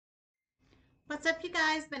What's up, you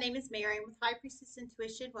guys? My name is Mary. I'm with High Priestess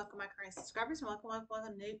Intuition. Welcome, my current subscribers, and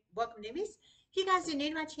welcome newbies. If you guys are new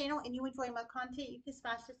to my channel and you enjoy my content, you can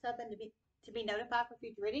smash the sub and to be notified for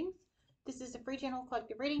future readings. This is a free general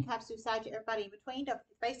collective reading. Have suicide to everybody in between. Don't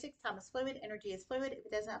forget the basics. Time is fluid. Energy is fluid. If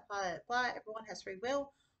it does not apply. Everyone has free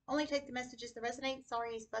will. Only take the messages that resonate.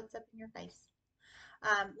 Sorry, it's butts up in your face.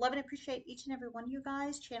 Love and appreciate each and every one of you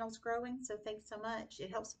guys. Channel's growing, so thanks so much. It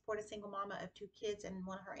helps support a single mama of 2 kids and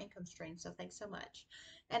one of her income streams, so thanks so much.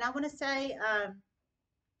 And I want to say,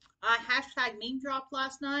 I hashtag meme dropped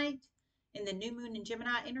last night in the new moon and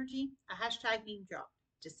Gemini energy. A hashtag meme dropped,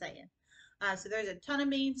 just saying. So there's a ton of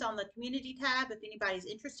memes on the community tab. If anybody's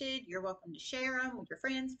interested, you're welcome to share them with your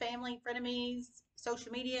friends, family, frenemies,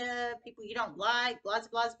 social media, people you don't like, blase,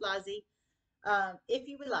 blase, blase. If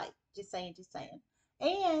you would like, just saying, just saying.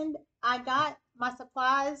 And I got my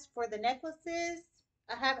supplies for the necklaces.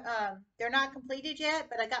 I have they're not completed yet,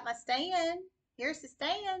 but I got my stand. Here's the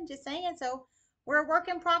stand, just saying. So we're a work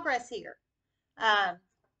in progress here. Um,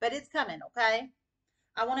 but it's coming, okay?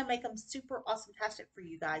 I want to make them super awesome tastic for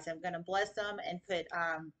you guys. I'm gonna bless them and put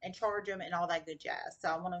and charge them and all that good jazz. So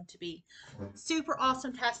I want them to be super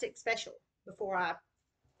awesome tastic special before I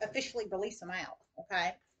officially release them out,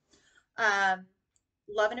 okay? Um,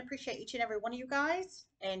 Love and appreciate each and every one of you guys,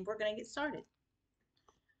 and we're going to get started.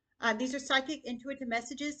 These are psychic intuitive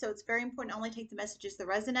messages, so it's very important to only take the messages that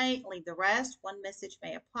resonate, leave the rest. One message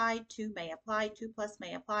may apply, two may apply, two plus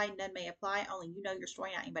may apply, none may apply. Only you know your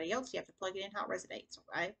story, not anybody else. You have to plug it in how it resonates,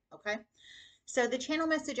 right? Okay. So the channel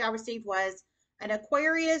message I received was an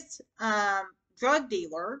Aquarius drug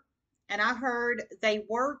dealer, and I heard they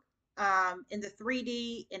work in the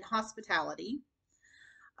 3D in hospitality.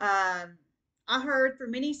 I heard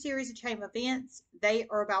through many series of chain events, they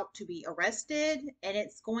are about to be arrested, and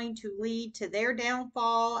it's going to lead to their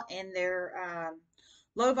downfall and their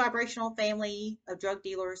low vibrational family of drug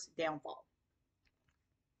dealers' downfall.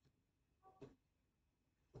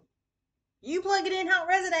 You plug it in how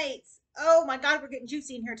it resonates. Oh my God, we're getting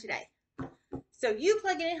juicy in here today. So you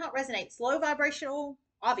plug it in how it resonates. Low vibrational,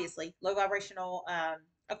 obviously, low vibrational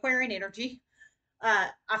Aquarian energy.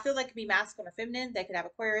 I feel they could be masculine or feminine. They could have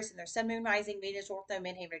Aquarius in their sun, moon, rising, Venus, Ortho,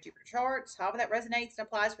 Menhaven, or Jupiter charts. However that resonates and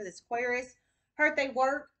applies for this Aquarius. Heard they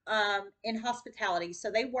work in hospitality.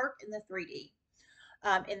 So they work in the 3D,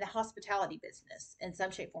 in the hospitality business in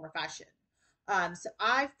some shape, form, or fashion. So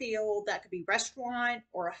I feel that could be restaurant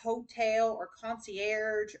or a hotel or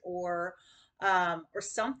concierge or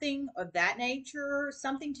something of that nature,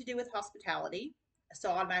 something to do with hospitality.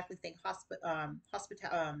 So I automatically think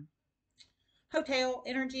hotel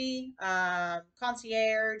energy,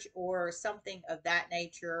 concierge, or something of that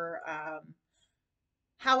nature.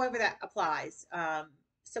 However that applies,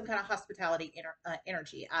 some kind of hospitality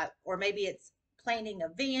energy, or maybe it's planning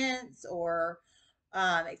events or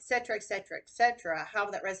et cetera, et cetera, et cetera.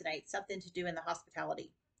 However that resonates, something to do in the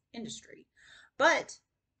hospitality industry. But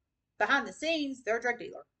behind the scenes, they're a drug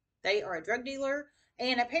dealer. They are a drug dealer,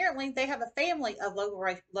 and apparently they have a family of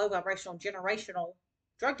low vibrational generational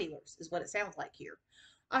drug dealers, is what it sounds like here.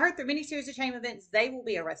 I heard through many series of chain events, they will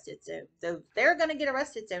be arrested soon. So they're going to get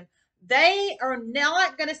arrested soon. They are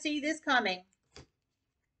not going to see this coming.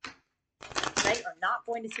 They are not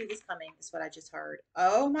going to see this coming, is what I just heard.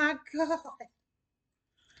 Oh my God.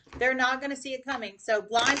 They're not going to see it coming. So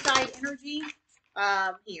blindside energy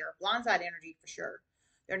here. Blindside energy for sure.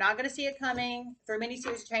 They're not going to see it coming through many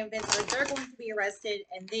series of chain events, but they're going to be arrested,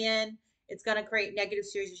 and then it's going to create negative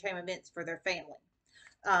series of chain events for their family.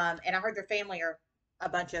 And I heard their family are a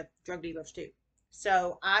bunch of drug dealers too.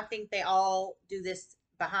 So I think they all do this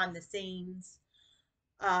behind the scenes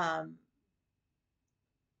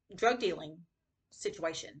drug dealing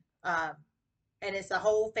situation. And it's a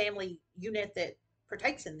whole family unit that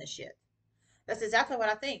partakes in this shit. That's exactly what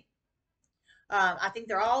I think. I think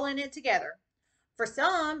they're all in it together. For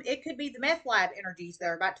some, it could be the meth lab energies that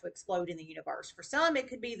are about to explode in the universe. For some, it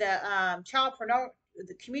could be the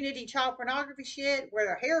the community child pornography shit where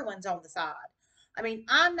the heroin's on the side. I mean,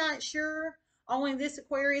 I'm not sure. Only this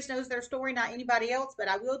Aquarius knows their story, not anybody else. But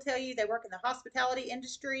I will tell you, they work in the hospitality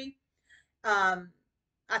industry. I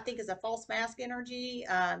think is a false mask energy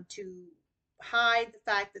to hide the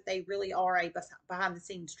fact that they really are a behind the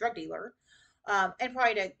scenes drug dealer, and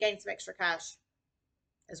probably to gain some extra cash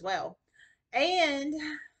as well. And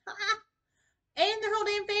their whole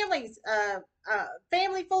damn families,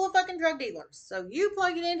 family full of fucking drug dealers. So you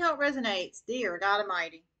plug it in how it resonates, dear God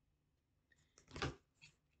Almighty.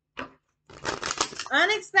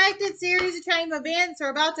 Unexpected series of chain events are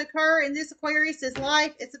about to occur in this Aquarius'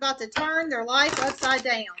 life. It's about to turn their life upside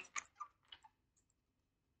down.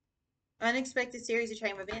 Unexpected series of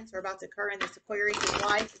chain of events are about to occur in this Aquarius'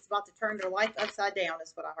 life. It's about to turn their life upside down,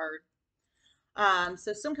 is what I heard.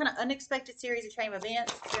 So some kind of unexpected series of chain of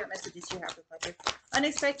events. Spirit messages you have reflected.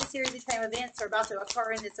 Unexpected series of chain of events are about to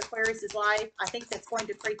occur in this Aquarius' life. I think that's going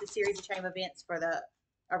to create the series of chain of events for the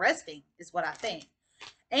arresting, is what I think.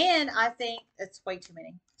 And I think it's way too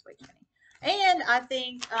many. It's way too many. And I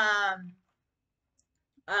think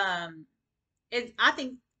I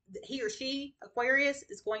think he or she, Aquarius,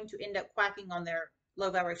 is going to end up quacking on their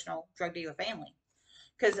low vibrational drug dealer family.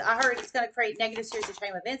 Because I heard it's going to create negative series of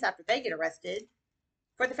chain events after they get arrested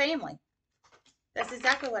for the family. That's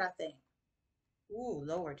exactly what I think. Ooh,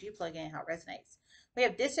 Lord, you plug in how it resonates. We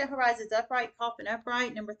have distant horizons upright, coffin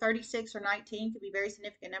upright. Number 36 or 19 could be very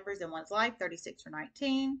significant numbers in one's life, 36 or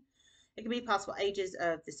 19. It could be possible ages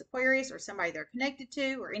of this Aquarius or somebody they're connected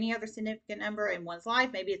to or any other significant number in one's life.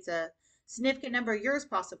 Maybe it's a significant number of yours,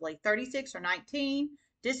 possibly 36 or 19.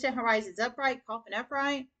 Distant horizons upright, coffin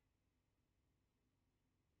upright.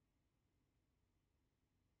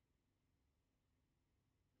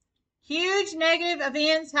 Huge negative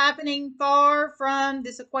events happening far from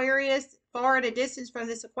this Aquarius, far at a distance from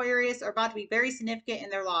this Aquarius, are about to be very significant in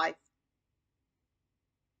their life.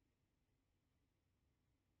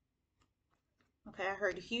 Okay, I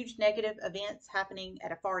heard huge negative events happening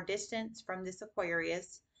at a far distance from this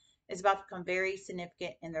Aquarius is about to become very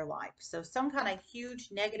significant in their life. So some kind of huge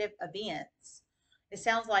negative events. It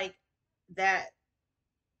sounds like that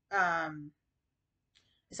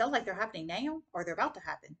it sounds like they're happening now or they're about to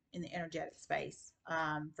happen in the energetic space.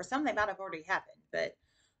 For some, they might have already happened, but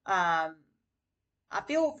I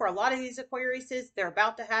feel for a lot of these Aquariuses, they're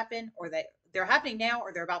about to happen or they're happening now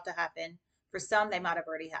or they're about to happen. For some, they might have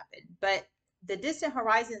already happened. But the distant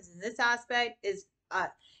horizons in this aspect is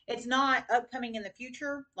it's not upcoming in the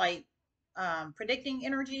future, like predicting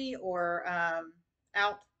energy or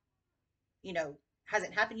out,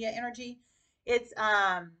 hasn't happened yet energy. It's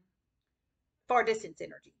far distance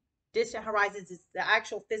energy. Distant horizons is the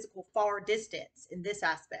actual physical far distance in this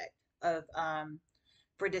aspect of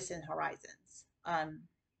for distant horizons.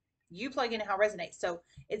 You plug in how it resonates. So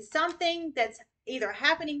it's something that's either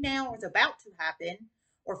happening now or is about to happen,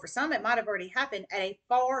 or for some it might have already happened at a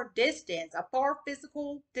far distance, a far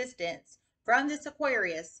physical distance from this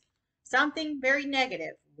Aquarius. Something very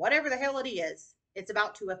negative, whatever the hell it is, it's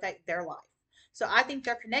about to affect their life. So I think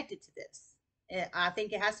they're connected to this. I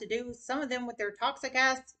think it has to do with some of them with their toxic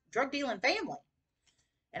ass drug dealing family.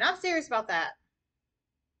 And I'm serious about that.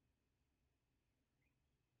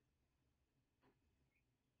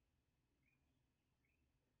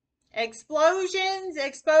 Explosions,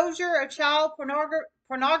 exposure of child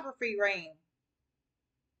pornography ring.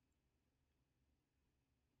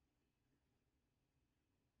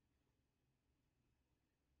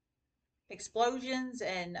 Explosions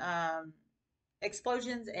and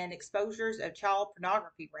exposures of child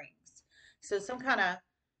pornography rings. So some kind of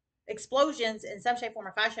explosions in some shape, form,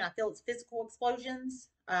 or fashion. I feel it's physical explosions,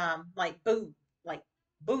 like boom, like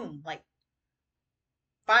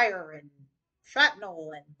fire and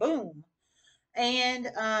shrapnel and boom, and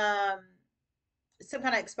some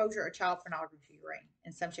kind of exposure or child pornography ring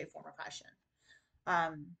in some shape, form, or fashion.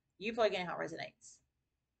 You plug in how it resonates.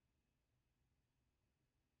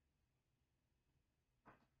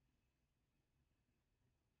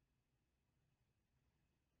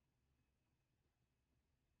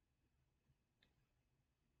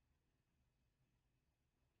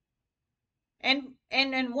 And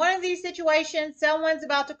in one of these situations, someone's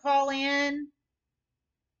about to call in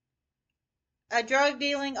a drug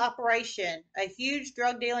dealing operation, a huge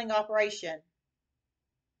drug dealing operation.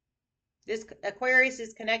 This Aquarius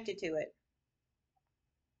is connected to it.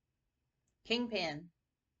 Kingpin.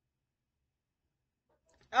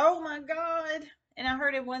 Oh my God. And I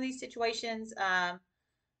heard in one of these situations,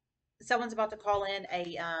 someone's about to call in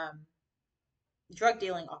a drug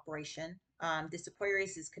dealing operation. This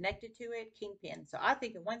Aquarius is connected to it, Kingpin. So I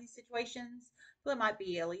think in one of these situations, well, it might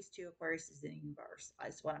be at least two Aquariuses in the universe.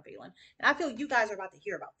 That's what I'm feeling. And I feel you guys are about to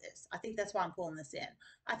hear about this. I think that's why I'm pulling this in.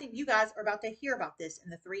 I think you guys are about to hear about this in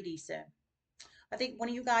the 3D soon. I think one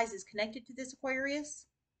of you guys is connected to this Aquarius,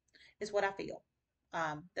 is what I feel.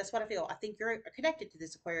 That's what I feel. I think you're connected to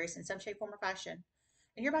this Aquarius in some shape, form, or fashion.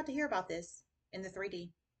 And you're about to hear about this in the 3D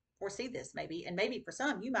or see this maybe. And maybe for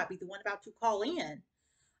some, you might be the one about to call in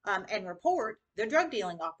and report the drug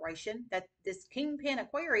dealing operation that this Kingpin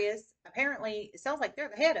Aquarius apparently, it sounds like they're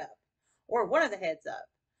the head of or one of the heads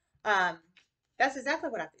of. That's exactly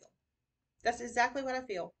what I feel. That's exactly what I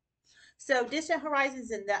feel. So distant horizons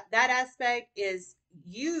in that aspect is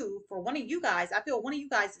you, for one of you guys, I feel one of you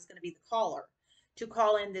guys is going to be the caller to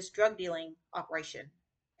call in this drug dealing operation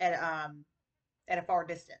at a far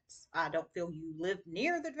distance. I don't feel you live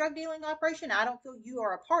near the drug dealing operation. I don't feel you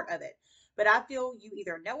are a part of it. But I feel you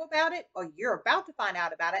either know about it or you're about to find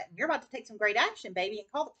out about it and you're about to take some great action, baby, and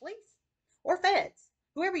call the police or feds,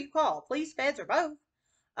 whoever you call, police, feds, or both,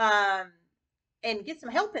 um, and get some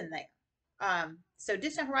help in there. So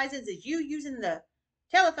Distant Horizons is you using the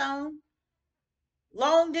telephone,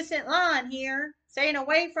 long distant line here, staying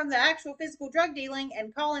away from the actual physical drug dealing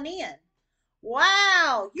and calling in.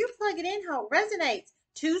 Wow, you plug it in how it resonates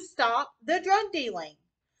to stop the drug dealing.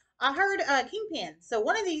 I heard kingpin. So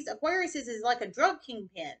one of these Aquariuses is like a drug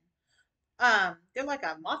kingpin. They're like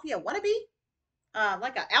a mafia wannabe,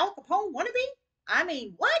 like a Al Capone wannabe. I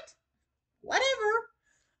mean, what? Whatever.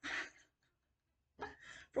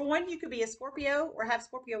 For one, you could be a Scorpio or have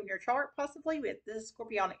Scorpio in your chart, possibly with this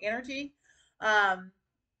Scorpionic energy. Um,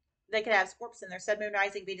 they could have Scorpius in their Sun, Moon,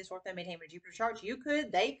 Rising, Venus, North Node, Maintained, Jupiter charts. You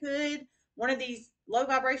could, they could. One of these low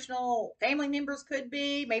vibrational family members could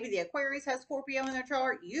be. Maybe the Aquarius has Scorpio in their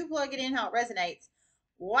chart. You plug it in how it resonates.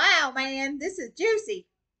 Wow, man, this is juicy.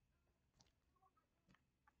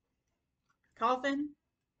 Coffin.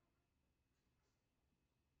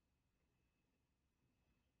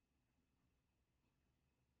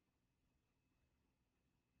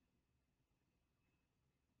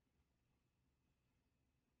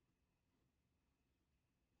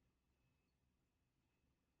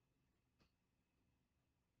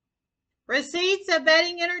 Receipts of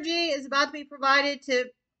betting energy is about to be provided to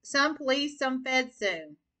some police, some feds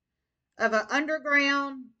soon, of an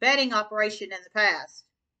underground betting operation in the past.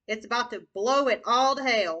 It's about to blow it all to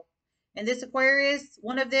hell. And this Aquarius,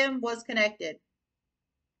 one of them was connected.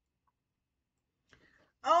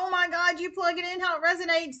 Oh my God, you plug it in how it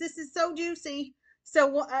resonates. This is so juicy.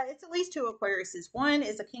 So it's at least two Aquariuses. One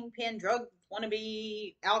is a kingpin drug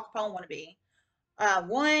wannabe, Al Capone wannabe.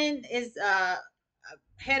 One is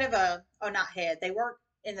head of a, oh, not head. They work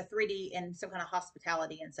in the 3D in some kind of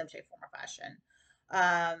hospitality in some shape, form, or fashion.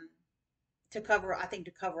 To cover, I think,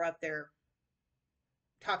 to cover up their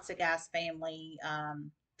toxic ass family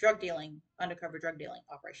drug dealing, undercover drug dealing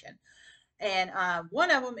operation. And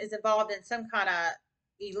one of them is involved in some kind of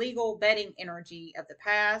illegal betting energy of the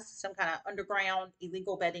past, some kind of underground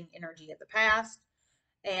illegal betting energy of the past.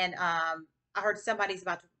 And I heard somebody's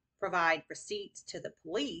about to provide receipts to the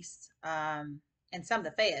police and some of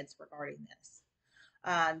the feds regarding this.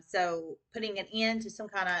 So putting an end to some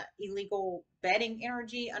kind of illegal betting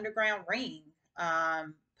energy underground ring,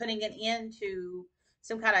 putting an end to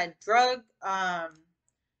some kind of drug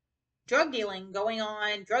dealing going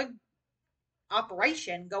on, drug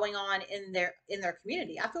operation going on in their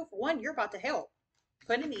community. I feel for one, you're about to help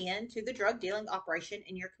put an end to the drug dealing operation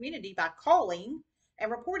in your community by calling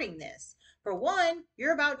and reporting this. For one,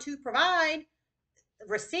 you're about to provide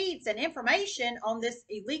receipts and information on this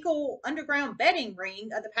illegal underground betting ring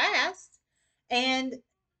of the past and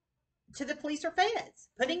to the police or feds,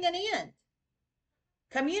 putting an end.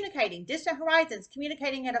 Communicating, distant horizons,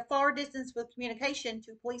 communicating at a far distance with communication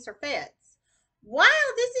to police or feds. Wow,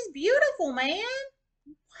 this is beautiful, man.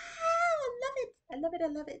 Wow, I love it. I love it. I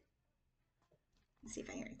love it. Let's see if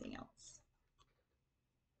I hear anything else.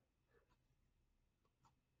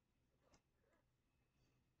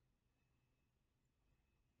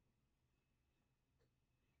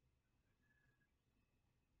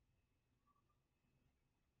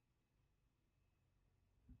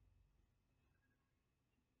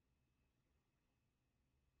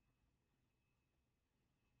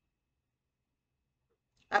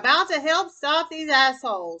 About to help stop these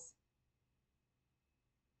assholes.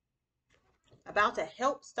 About to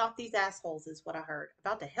help stop these assholes is what I heard.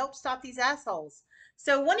 About to help stop these assholes.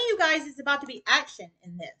 So one of you guys is about to be action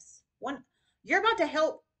in this. One, you're about to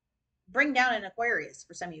help bring down an Aquarius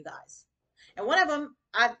for some of you guys. And one of them,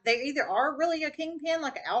 they either are really a kingpin,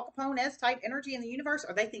 like an Al Capone-esque type energy in the universe,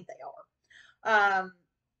 or they think they are.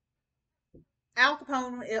 Al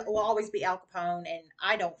Capone will always be Al Capone, and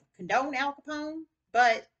I don't condone Al Capone,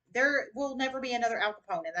 but there will never be another Al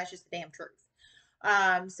Capone, and that's just the damn truth.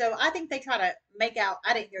 So I think they try to make out.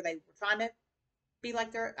 I didn't hear they were trying to be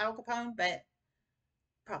like their Al Capone, but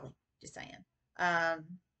probably just saying. Um,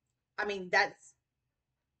 I mean that's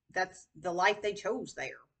the life they chose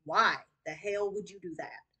there. Why the hell would you do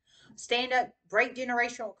that? Stand up, break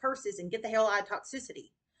generational curses, and get the hell out of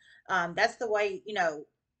toxicity. That's the way,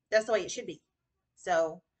 that's the way it should be.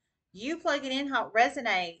 So you plug it in how it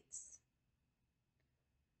resonates.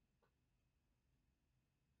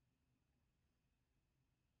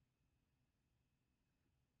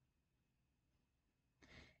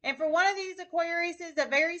 And for one of these Aquariuses, a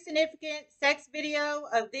very significant sex video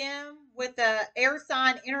of them with the air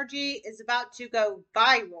sign energy is about to go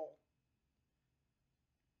viral.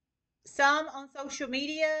 Some on social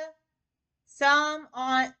media, some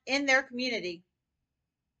on in their community.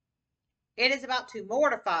 It is about to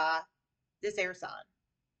mortify this air sign.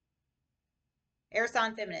 Air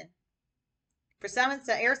sign feminine. For some, it's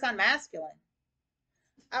an air sign masculine.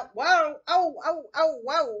 Whoa,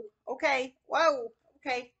 whoa. Okay, whoa,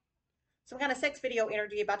 okay. Some kind of sex video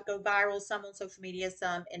energy about to go viral, some on social media,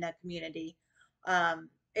 some in a community.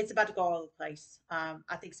 It's about to go all over the place. I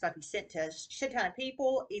think it's about to be sent to a shit ton of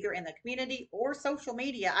people, either in the community or social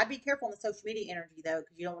media. I'd be careful on the social media energy, though,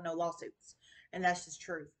 because you don't want no lawsuits. And that's just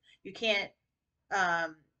truth. You can't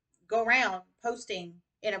go around posting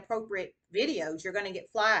inappropriate videos. You're going to get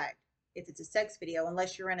flagged if it's a sex video,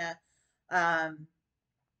 unless you're in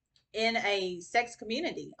a sex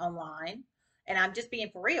community online. And I'm just being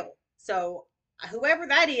for real. So whoever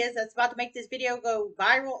that is that's about to make this video go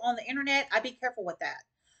viral on the internet, I'd be careful with that.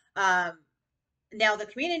 Now the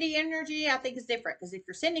community energy I think is different, because if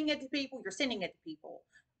you're sending it to people, you're sending it to people.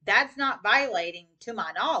 That's not violating to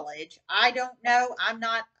my knowledge. I don't know. I'm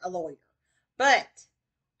not a lawyer. But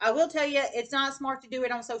I will tell you, it's not smart to do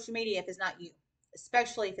it on social media if it's not you,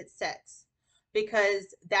 especially if it's sex,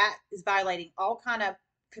 because that is violating all kind of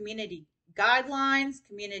community guidelines,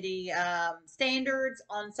 community standards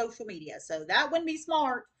on social media. So that wouldn't be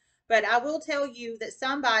smart. But I will tell you that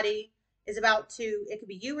somebody is about to, it could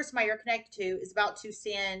be you or somebody you're connected to, is about to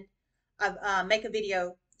make a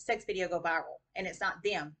video, sex video go viral. And it's not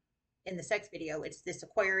them in the sex video. It's this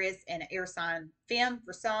Aquarius and an air sign femme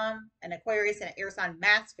for some, an Aquarius and an air sign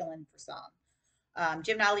masculine for some.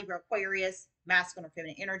 Gemini, Libra, Aquarius, masculine or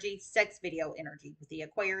feminine energy, sex video energy with the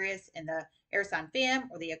Aquarius and the air sign femme,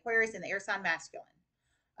 or the Aquarius and the air sign masculine.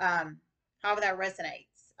 However that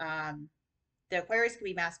resonates. The Aquarius can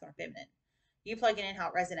be masculine or feminine. You plug it in how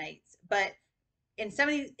it resonates. But in some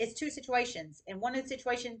of these, it's two situations. In one of the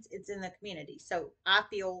situations, it's in the community. So I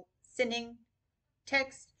feel sending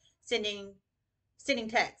text, sending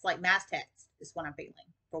text, like mass text is what I'm feeling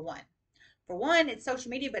for one. For one, it's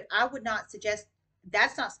social media, but I would not suggest,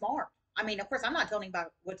 that's not smart. I mean, of course, I'm not telling anybody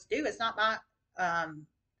what to do. It's not my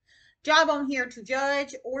job on here to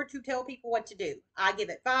judge or to tell people what to do. I give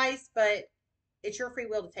advice, but it's your free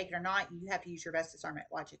will to take it or not. You have to use your best discernment,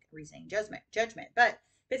 logic, reasoning, judgment. But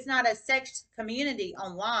if it's not a sex community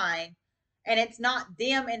online and it's not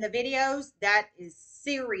them in the videos, that is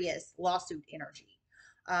serious lawsuit energy.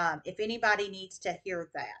 If anybody needs to hear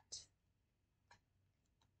that,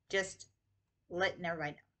 just letting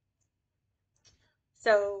everybody know.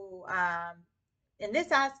 So in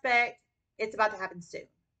this aspect, it's about to happen soon.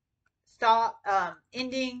 Stop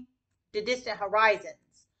ending the distant horizons.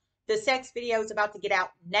 The sex video is about to get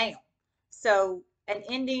out now. So an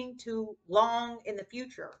ending to long in the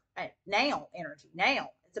future. Now energy.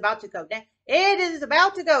 Now. It's about to go down. It is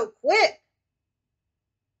about to go quick.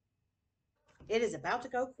 It is about to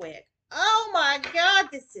go quick. Oh my God.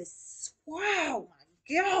 This is, wow,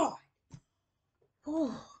 my God.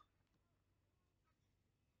 Whew.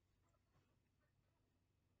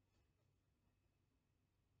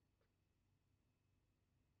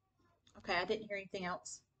 Okay, I didn't hear anything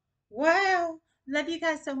else. Wow. Love you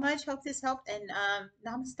guys so much. Hope this helped. And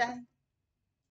namaste.